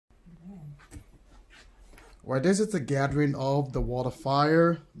Well, this is the gathering of the Water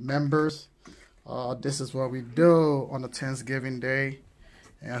Fire members. This is what we do on the Thanksgiving Day.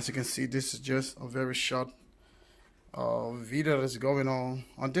 And as you can see, this is just a very short video that's going on.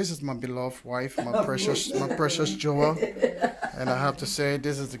 And this is my beloved wife, my precious Joa. And I have to say,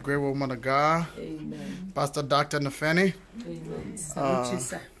 this is the great woman of God. Amen. Pastor Dr. Nafeni. Amen.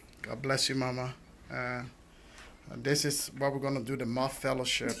 God bless you, Mama. This is what we're going to do, the Moth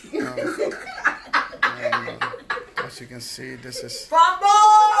Fellowship. As you can see, this is...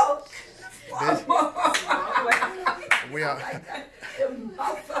 We are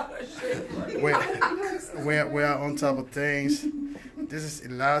on top of things. This is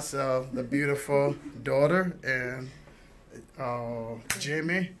Eliza, the beautiful daughter, and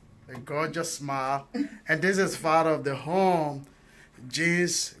Jimmy, a gorgeous smile. And this is father of the home,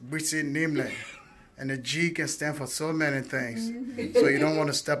 James Britsi Nimley. And the G can stand for so many things. So you don't want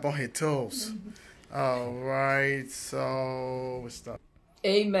to step on his toes. All right, so we start.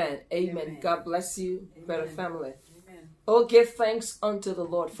 Amen. Amen. God bless you, brother family. Amen. Oh, give thanks unto the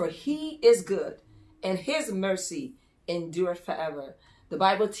Lord, for he is good, and his mercy endureth forever. The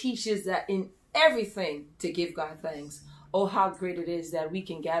Bible teaches that in everything to give God thanks. Oh, how great it is that we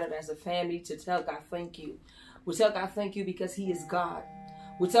can gather as a family to tell God thank you. We tell God thank you because he is God.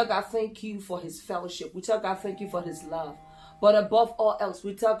 We tell God thank you for his fellowship. We tell God thank you for his love. But above all else,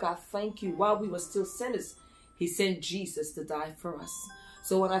 we tell God thank you. While we were still sinners, he sent Jesus to die for us.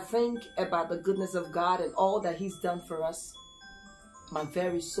 So when I think about the goodness of God and all that he's done for us, my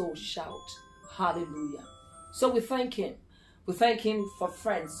very soul shout, hallelujah. So we thank him. We thank him for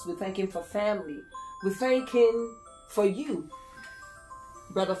friends. We thank him for family. We thank him for you,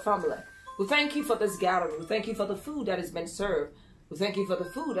 brother family. We thank you for this gathering. We thank you for the food that has been served. We thank you for the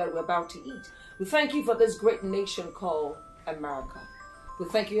food that we're about to eat. We thank you for this great nation called America. We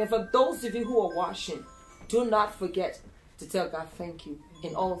thank you. And for those of you who are watching, do not forget to tell God thank you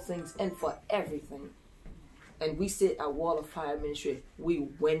in all things and for everything. And we say at Wall of Fire Ministry, we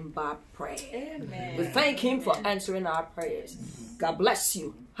win by prayer. Amen. We thank him for answering our prayers. God bless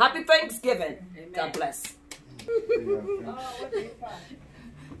you. Happy Thanksgiving. Amen. God bless.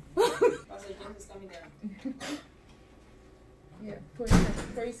 Yeah,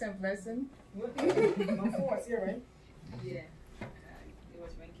 praise and blessing. Before it's here, right? Yeah. It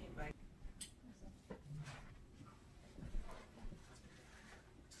was when came back.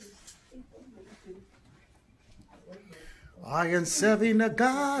 I am serving a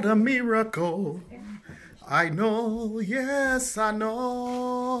God of miracle. I know, yes, I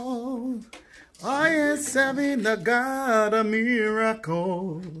know. I am serving a God of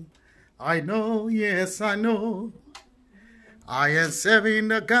miracle. I know, yes, I know. I am serving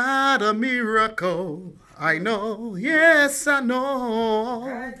the God of miracle. I know, yes, I know.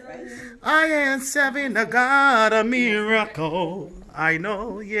 I am serving the God of miracle. I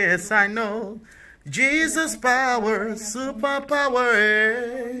know, yes, I know. Jesus' power, super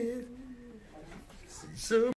power.